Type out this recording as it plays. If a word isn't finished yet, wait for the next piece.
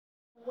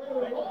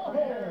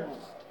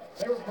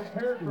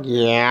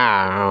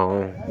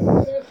Yeah.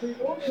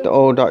 It's the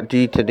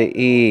O.D to the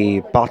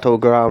E.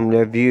 Battleground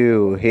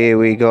review. Here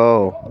we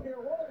go.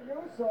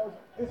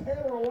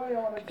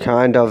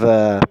 Kind of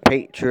a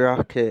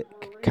patriotic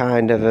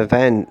kind of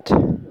event.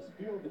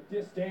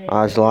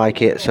 As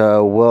like it's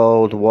a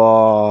World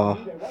War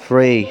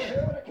III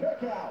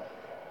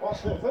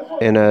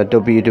in a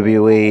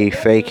WWE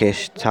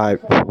fakish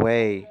type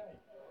way.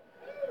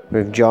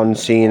 With John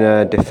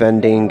Cena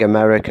defending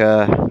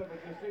America.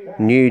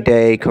 New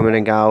Day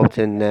coming out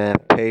in their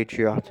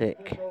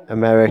patriotic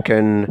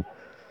American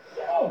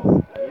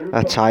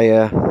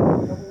attire.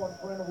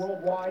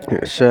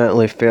 It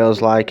certainly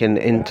feels like an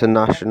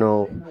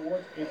international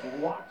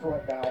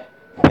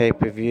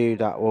pay-per-view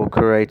that will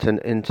create an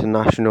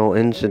international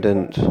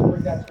incident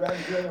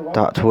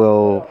that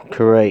will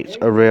create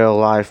a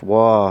real-life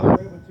war.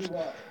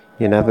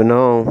 You never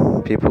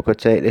know. People could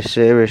take this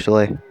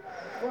seriously.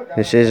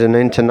 This is an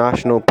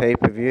international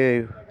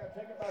pay-per-view.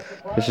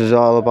 This is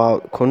all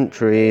about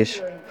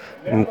countries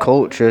and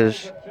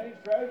cultures.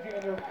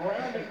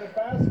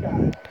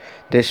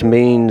 This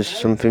means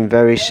something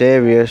very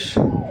serious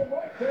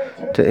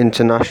to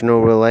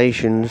international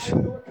relations.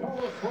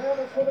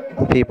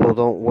 People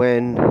don't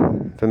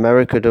win. If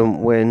America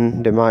don't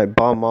win, they might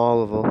bomb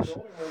all of us.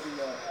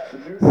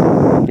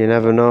 You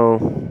never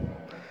know.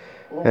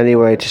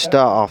 Anyway, to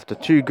start off, the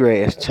two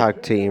greatest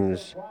tag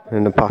teams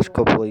in the past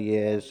couple of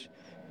years.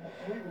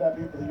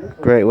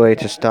 Great way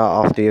to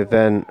start off the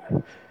event.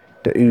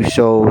 The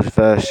Usos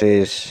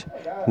versus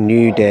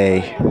New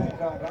Day.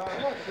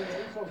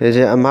 Is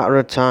it a matter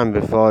of time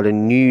before the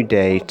New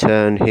Day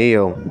turn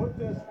heel?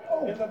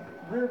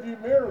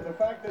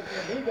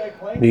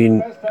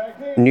 The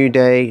New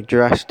Day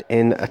dressed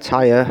in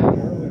attire,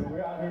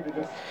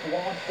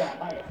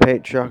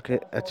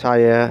 patriotic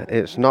attire.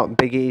 It's not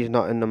Big E's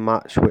not in the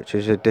match, which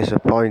is a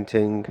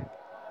disappointing.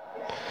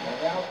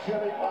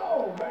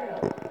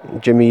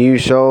 Jimmy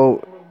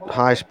Uso,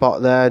 high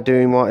spot there,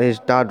 doing what his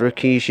dad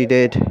Rikishi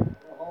did.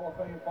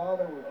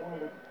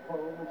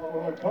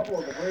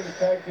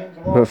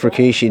 But if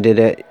Rikishi did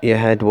it, your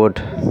head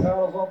would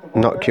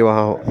knock you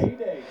out.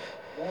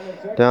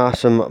 There are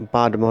some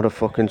bad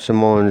motherfucking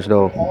Samoans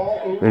though,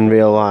 in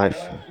real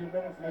life.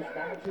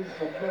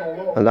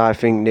 And I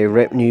think they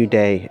ripped New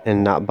Day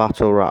in that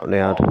battle rap they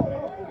had.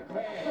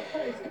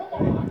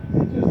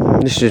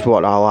 This is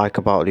what I like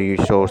about the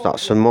Usos, that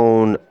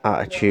Samoan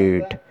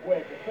attitude.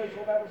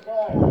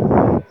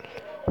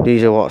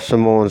 These are what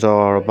Samoans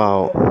are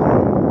about.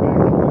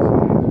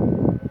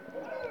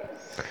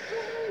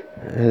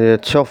 They're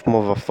tough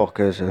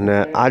motherfuckers and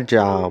they're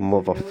agile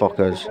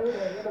motherfuckers.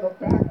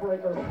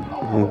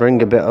 And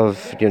bring a bit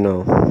of,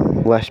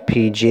 less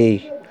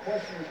PG.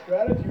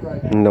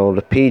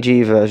 The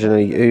PG version of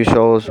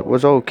Usos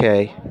was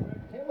okay.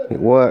 It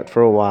worked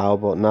for a while,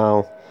 but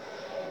now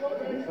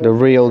the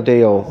real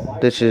deal.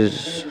 This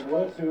is,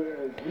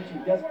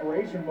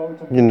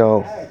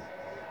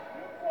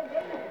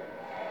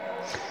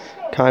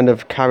 kind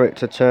of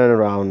character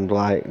turnaround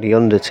like The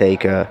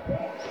Undertaker,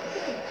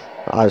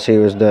 as he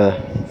was the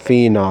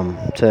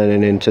Phenom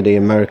turning into the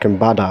American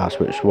Badass,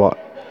 which is what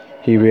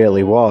he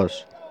really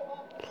was.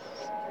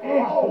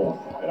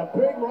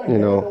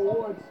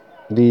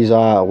 These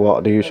are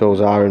what the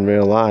Usos are in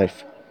real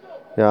life.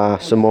 They are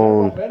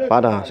Samoan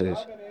badasses.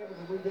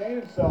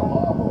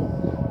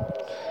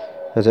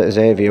 As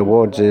Xavier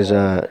Woods is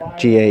a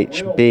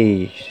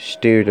GHB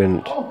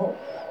student.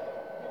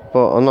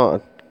 But I'm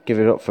not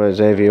giving up for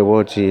Xavier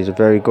Woods. He's a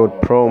very good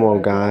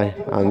promo guy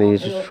and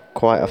he's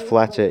quite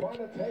athletic.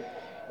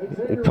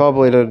 He's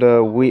probably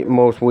the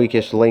most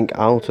weakest link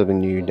out of the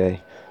New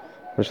Day.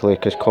 Especially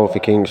because Kofi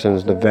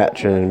Kingston's the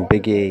veteran and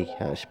Big E.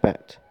 I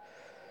expect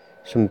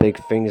some big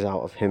things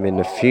out of him in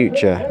the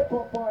future.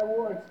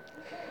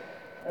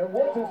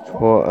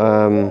 But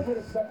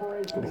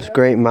it's a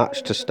great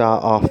match to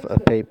start off a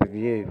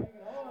pay-per-view.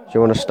 Do you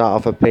want to start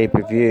off a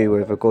pay-per-view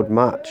with a good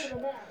match?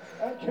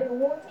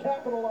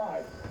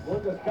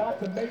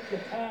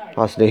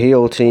 As the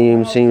heel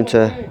team seem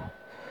to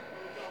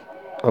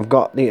have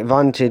got the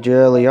advantage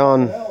early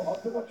on.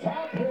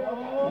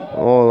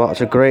 Oh,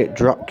 that's a great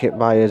drop kick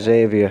by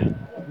Xavier.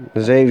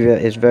 Xavier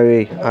is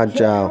very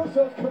agile.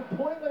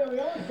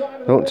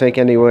 Don't take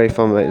any away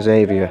from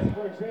Xavier.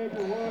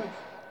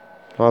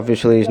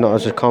 Obviously he's not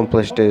as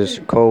accomplished as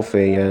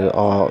Kofi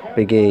or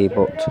Big E,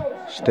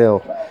 but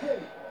still.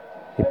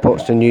 He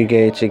puts the New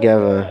Day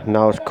together.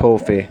 Now it's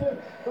Kofi.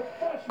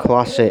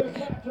 Classic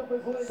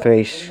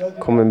face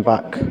coming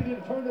back.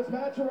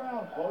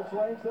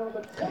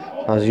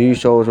 As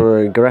Usos were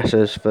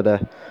aggressors for the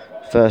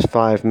first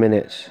 5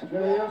 minutes.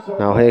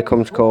 Now here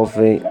comes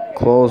Kofi.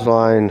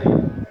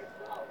 Clothesline.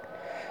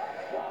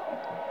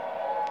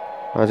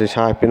 As he's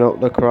hyping up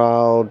the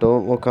crowd.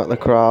 Don't look at the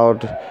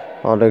crowd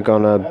or they're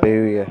gonna boo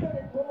you.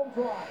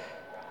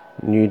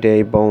 New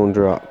Day bone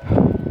drop.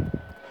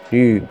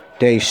 New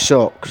Day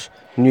sucks.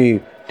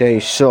 New Day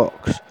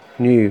sucks.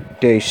 New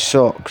Day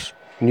sucks.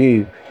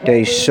 New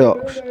Day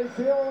sucks.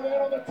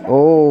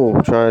 Oh,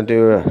 trying to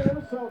do a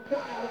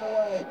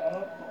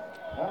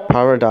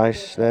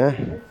Paradise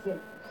there.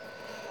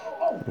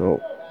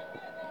 No.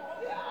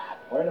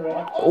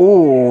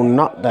 Oh,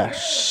 not the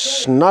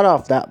snot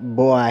off that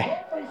boy.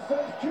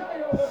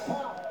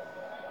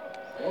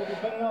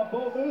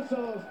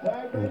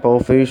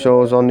 Both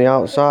Usos on the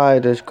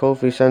outside as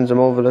Kofi sends him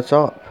over the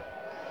top.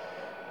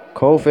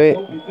 Kofi.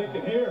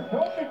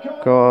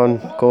 Go on.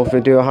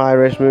 Kofi do a high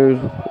risk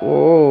move.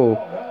 Whoa.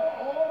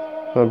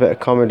 A bit of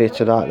comedy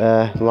to that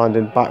there.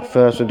 Landed back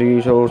first with the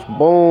Usos.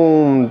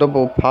 Boom.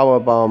 Double power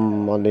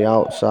bomb on the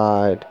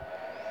outside.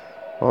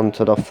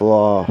 Onto the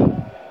floor.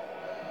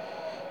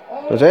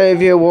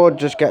 Xavier Woods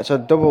just gets a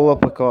double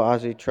uppercut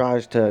as he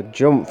tries to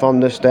jump from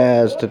the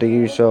stairs to the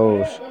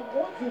Usos.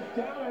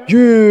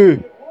 Yeah!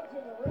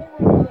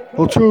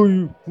 I'll tell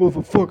you,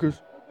 motherfuckers.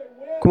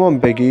 Come on,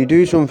 Big E,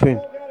 do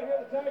something.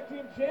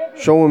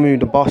 Show him who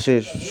the boss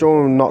is.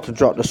 Show him not to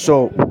drop the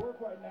soap.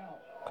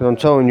 Because I'm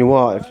telling you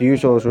what, if the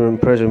Usos were in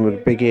prison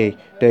with Big E,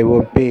 they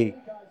would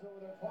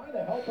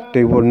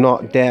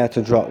not dare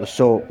to drop the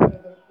soap.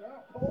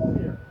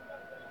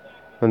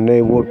 And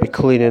they would be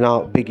cleaning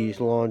out Big E's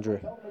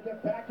laundry.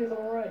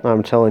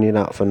 I'm telling you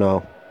that for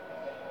now.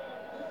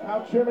 Now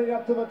trimming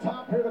up to the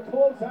top here to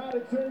close out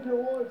Xavier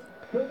Woods.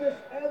 Could this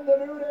end the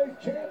New Day's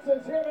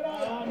chances?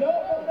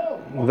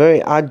 No.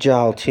 Very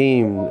agile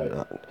team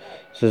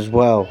as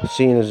well,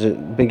 seeing as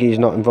Big E's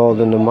not involved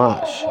in the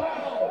match.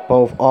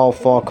 All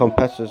four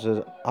competitors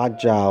are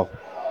agile.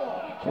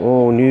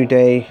 Oh, New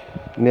Day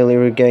nearly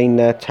regained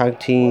their tag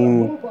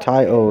team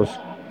titles.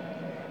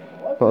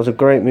 That was a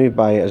great move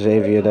by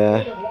Xavier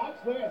there.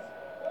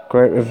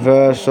 Great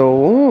reversal.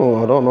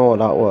 Oh, I don't know what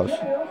that was.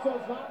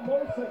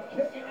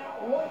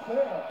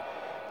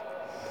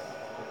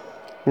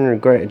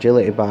 Great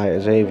agility by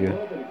Xavier.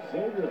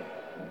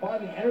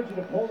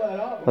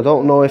 I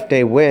don't know if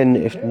they win,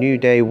 if New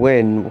Day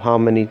win, how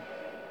many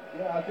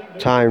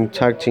time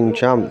tag team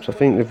champs. I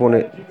think they've won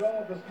it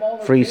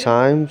 3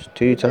 times,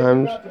 2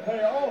 times.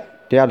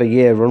 They had a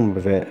year run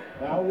with it.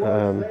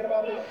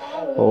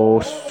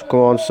 Oh,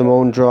 go on,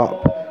 Simone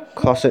drop.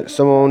 Classic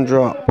Simone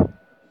drop.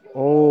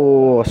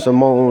 Oh,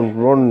 Simone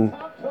run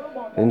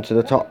into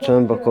the top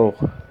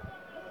turnbuckle.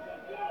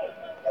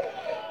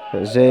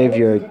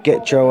 Xavier,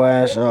 get your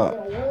ass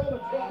up.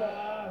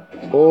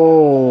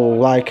 Oh,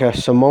 like a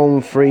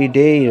Simone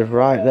 3D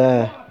right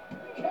there.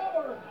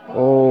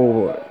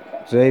 Oh,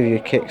 Xavier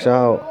kicks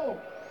out.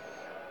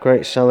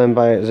 Great selling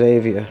by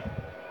Xavier.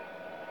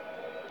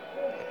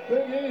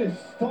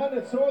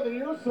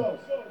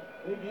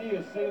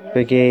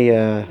 Big E,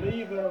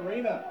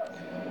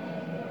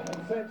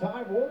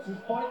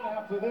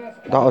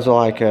 that was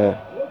like a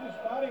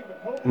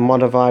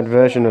modified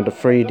version of the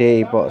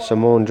 3D, but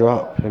Simone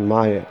drop in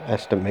my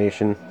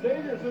estimation.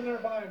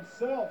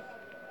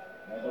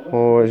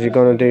 What is he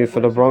gonna do for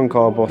the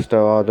Bronco Buster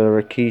or the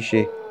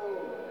Rikishi?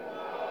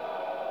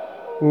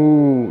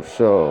 Ooh,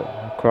 so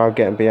crowd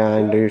getting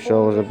behind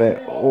Usos a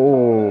bit.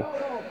 Ooh,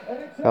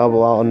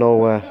 elbow out of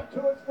nowhere.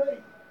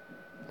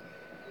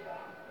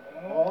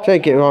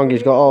 Take it wrong,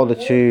 he's got all the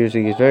twos.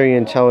 He's a very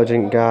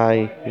intelligent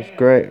guy. He's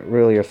great,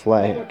 really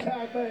athletic.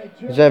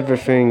 He's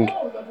everything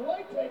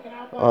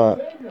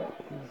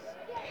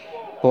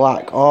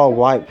black or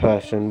white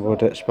person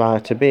would aspire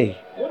to be.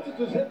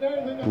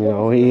 You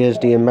know, he is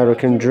the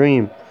American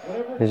dream.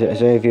 Is it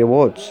Xavier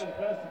Woods?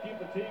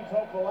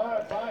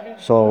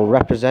 So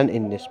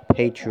representing this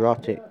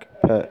patriotic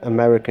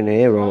American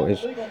hero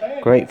is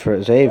great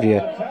for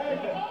Xavier.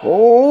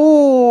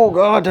 Oh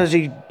God, as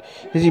he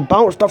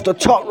bounced off the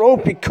top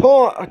rope, he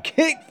caught a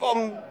kick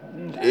from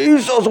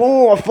Usos.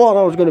 Oh, I thought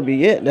that was going to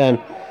be it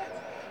then.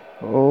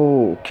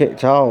 Oh,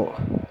 kicked out.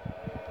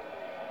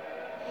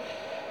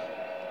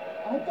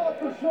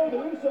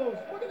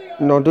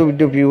 No,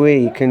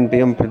 WWE can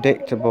be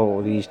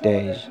unpredictable these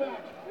days.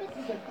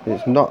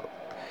 It's not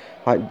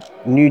like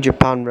New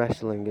Japan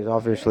Wrestling is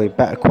obviously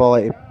better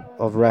quality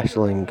of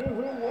wrestling.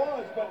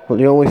 But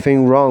the only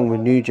thing wrong with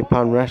New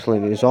Japan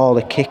Wrestling is all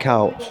the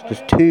kickouts.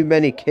 There's too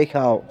many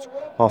kickouts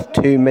off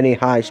too many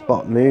high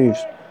spot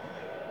moves.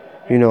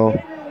 You know.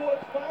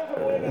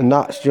 And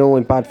that's the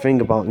only bad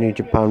thing about New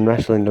Japan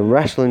Wrestling. The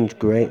wrestling's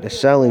great, the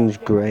selling's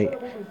great,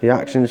 the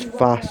action's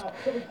fast.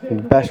 The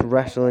best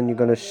wrestling you're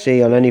going to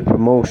see on any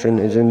promotion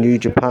is in New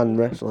Japan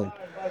Wrestling.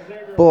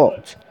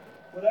 But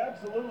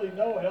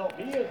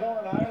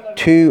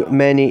too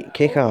many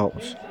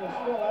kickouts.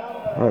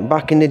 Right,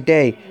 back in the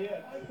day,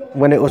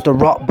 when it was the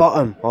rock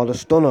bottom or the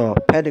stunner or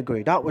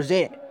pedigree, that was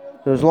it.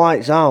 There was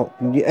lights out.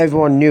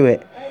 Everyone knew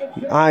it.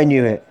 I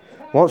knew it.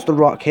 Once the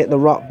Rock hit the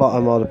rock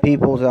bottom or the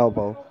people's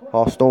elbow,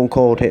 or Stone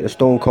Cold hit the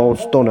Stone Cold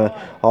Stunner,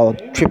 or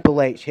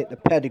Triple H hit the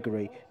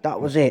pedigree, that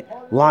was it.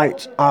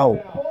 Lights out.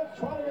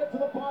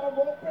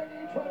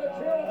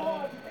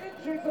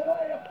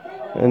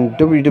 And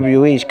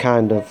WWE's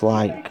kind of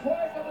like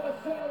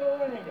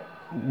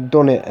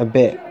done it a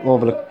bit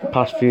over the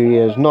past few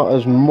years. Not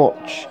as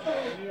much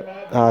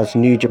as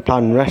New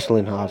Japan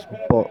Wrestling has,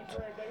 but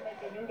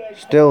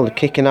still the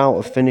kicking out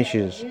of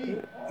finishes.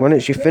 When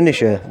it's your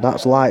finisher,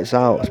 that's lights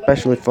out,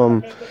 especially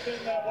from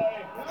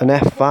an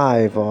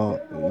F5,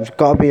 or it's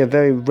got to be a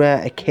very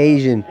rare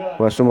occasion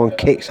where someone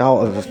kicks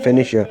out of a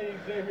finisher,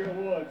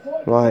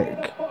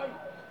 like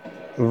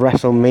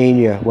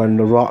WrestleMania when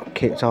The Rock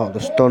kicked out the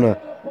stunner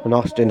and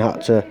Austin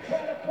had to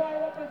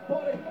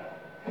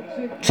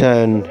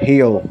turn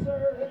heel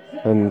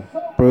and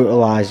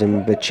brutalise him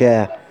with the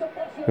chair,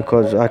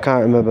 because I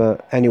can't remember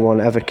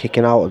anyone ever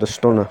kicking out of the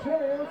stunner.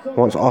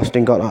 Once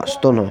Austin got that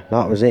stunner,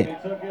 that was it.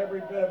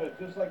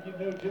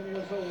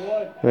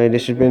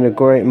 This has been a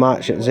great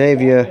match.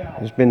 Xavier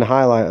has been the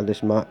highlight of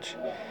this match.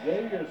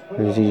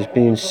 He's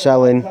been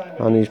selling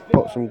and he's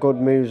put some good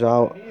moves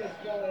out,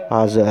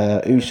 as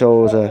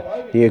Usos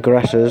are the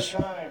aggressors.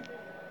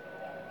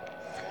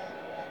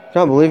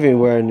 Can't believe he's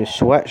wearing his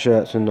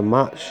sweatshirts in the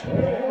match.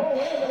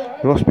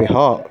 It must be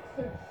hot.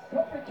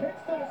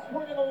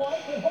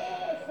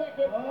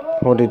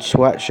 Hooded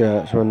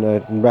sweatshirts when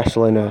they're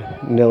wrestling a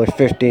nearly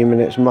 15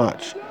 minutes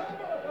match.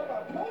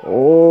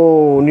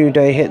 Oh, New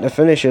Day hit the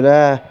finisher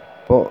there,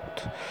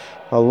 but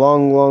a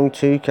long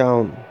 2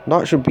 count.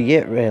 That should be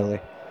it, really.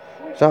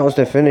 So that was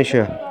the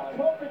finisher.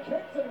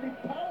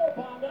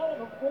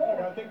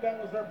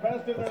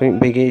 I think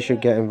Big E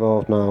should get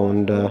involved now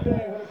and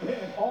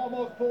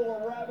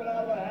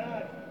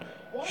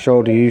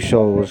show the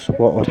Usos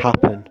what would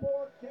happen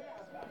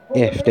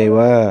if they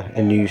were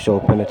in the Uso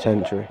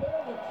penitentiary.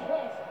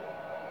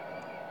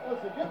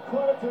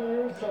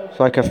 It's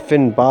like a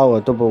Finn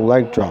Balor double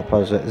leg drop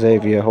as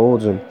Xavier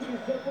holds him.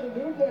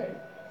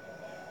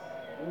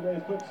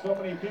 Took so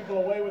many people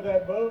away with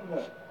that move.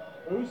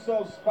 The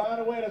Usos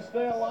found a way to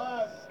stay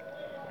alive.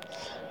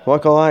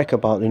 What I like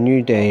about the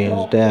New Day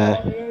is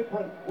their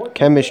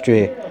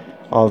chemistry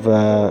of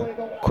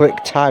quick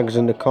tags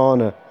in the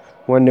corner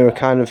when they were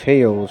kind of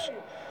heels.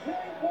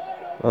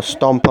 A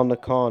stomp on the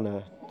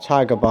corner,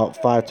 tag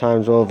about 5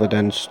 times over,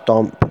 then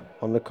stomp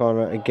on the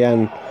corner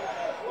again.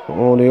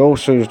 Well, the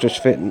Usos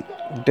just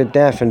did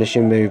their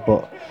finishing move,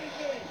 but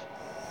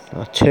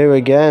 2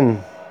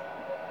 again.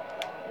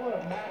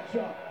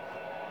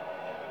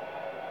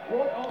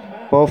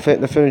 Both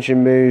hit the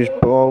finishing moves,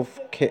 both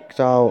kicked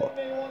out.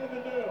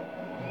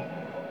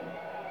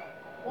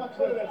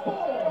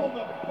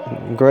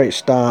 Great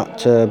start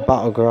to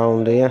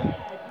Battleground here.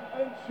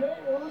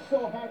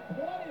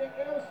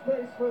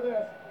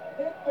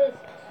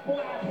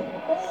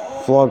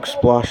 Flog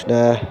splash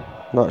there.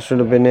 That should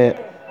have been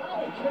it.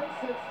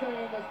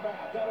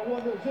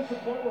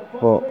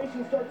 But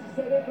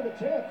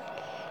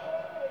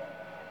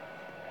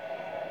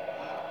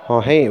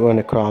I hate it when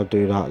the crowd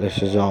do that.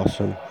 This is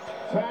awesome.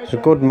 It's a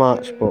good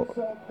match, but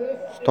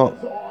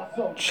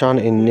stop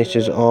chanting, this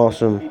is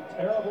awesome.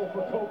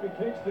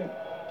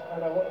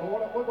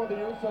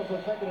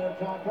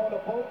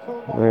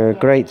 A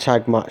great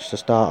tag match to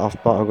start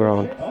off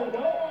Battleground.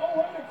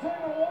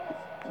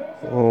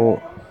 Oh,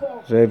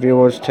 Xavier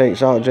Woods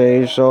takes out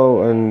Jey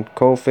Uso and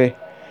Kofi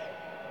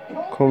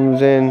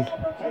comes in.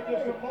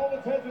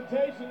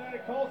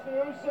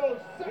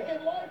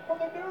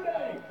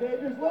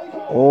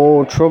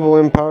 Oh, Trouble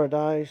in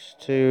Paradise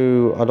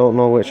to, I don't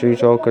know which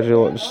Uso because they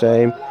look the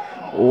same.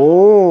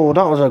 Oh,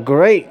 that was a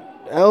great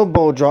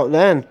elbow drop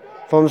then.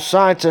 From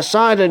side to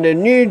side, and the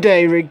New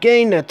Day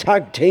regain the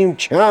tag team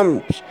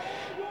champs.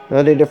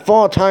 They're the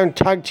 4-time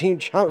tag team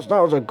champs. That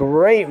was a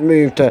great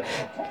move to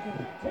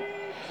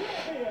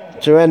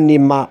end the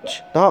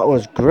match. That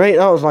was great.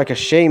 That was like a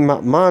Shane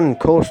McMahon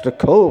coast to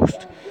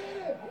coast.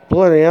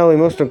 Bloody hell, he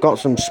must have got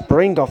some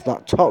spring off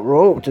that top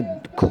rope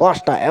to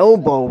clash that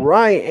elbow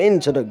right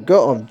into the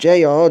gut of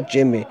Jay or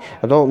Jimmy.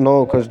 I don't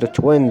know, because the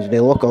twins, they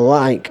look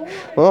alike.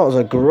 Well, that was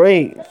a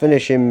great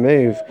finishing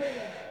move.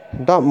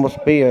 That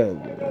must be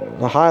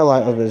the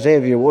highlight of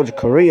Xavier Woods'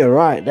 career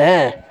right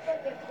there.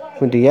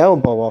 With the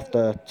elbow off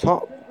the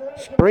top,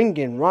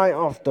 springing right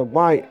off the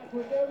white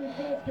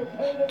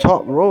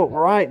top rope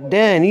right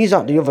there. And he's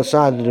at the other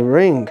side of the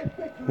ring.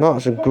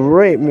 That's a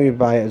great move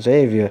by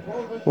Xavier.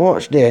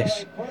 Watch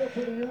this.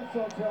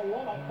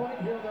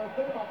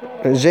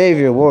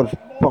 Xavier Woods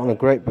put on a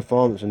great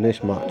performance in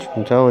this match.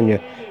 I'm telling you.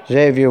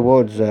 Xavier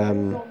Woods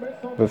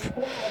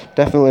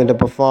definitely the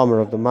performer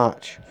of the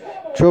match.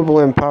 Trouble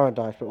in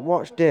Paradise, but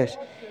watch this.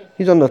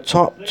 He's on the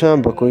top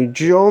turnbuckle. He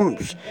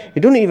jumps. He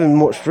doesn't even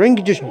much spring.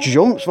 He just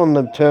jumps on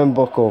the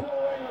turnbuckle.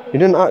 He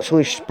didn't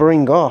actually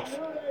spring off.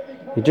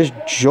 He just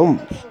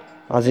jumps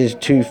as his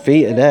 2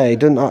 feet are there. He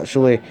doesn't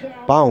actually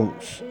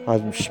bounce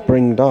as he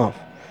springed off.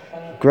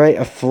 Great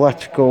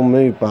athletical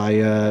move by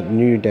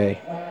New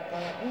Day,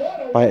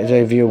 by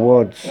Xavier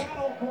Woods.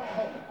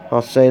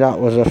 I'll say that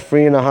was a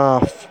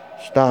 3.5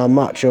 star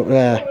match up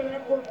there.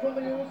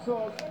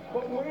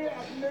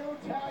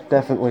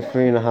 Definitely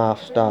 3.5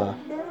 star.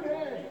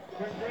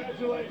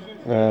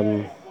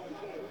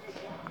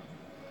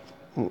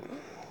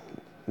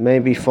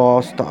 Maybe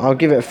 4 star. I'll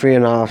give it a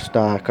 3.5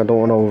 star. I don't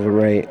want to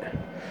overrate.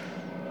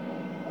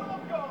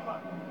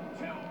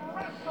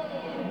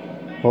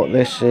 But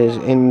this is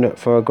in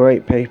for a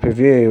great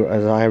pay-per-view,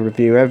 as I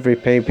review every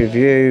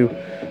pay-per-view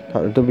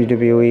that the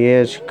WWE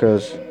is,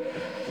 because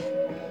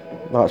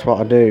that's what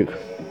I do.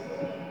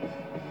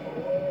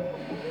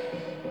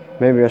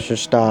 Maybe I should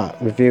start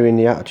reviewing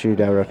the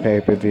Attitude Era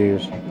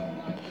pay-per-views.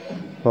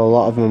 Well, a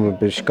lot of them would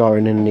be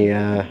scoring in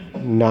the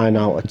 9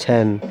 out of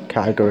 10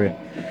 category.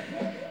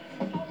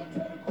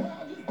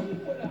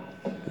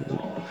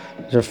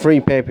 There's 3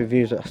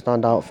 pay-per-views that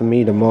stand out for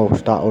me the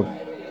most that would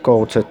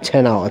go to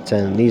 10 out of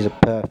 10. These are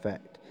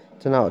perfect.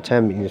 10 out of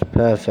 10 means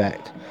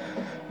perfect.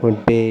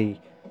 Would be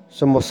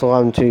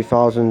SummerSlam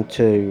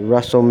 2002,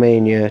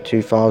 WrestleMania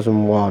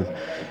 2001,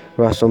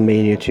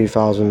 WrestleMania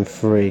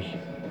 2003.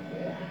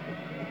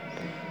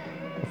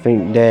 I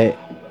think they're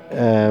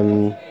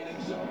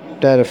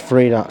the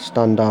 3 that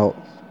stand out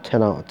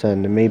 10 out of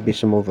 10. There may be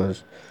some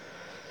others.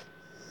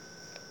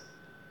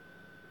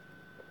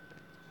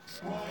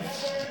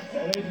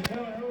 Ladies and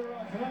gentlemen, earlier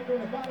on tonight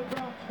during the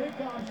Battleground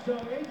Kickoff Show,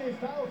 AJ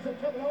Styles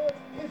said Kevin Owens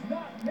is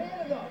not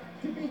man enough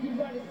to be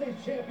United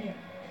States Champion.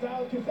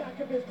 Styles can back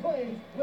up his claims.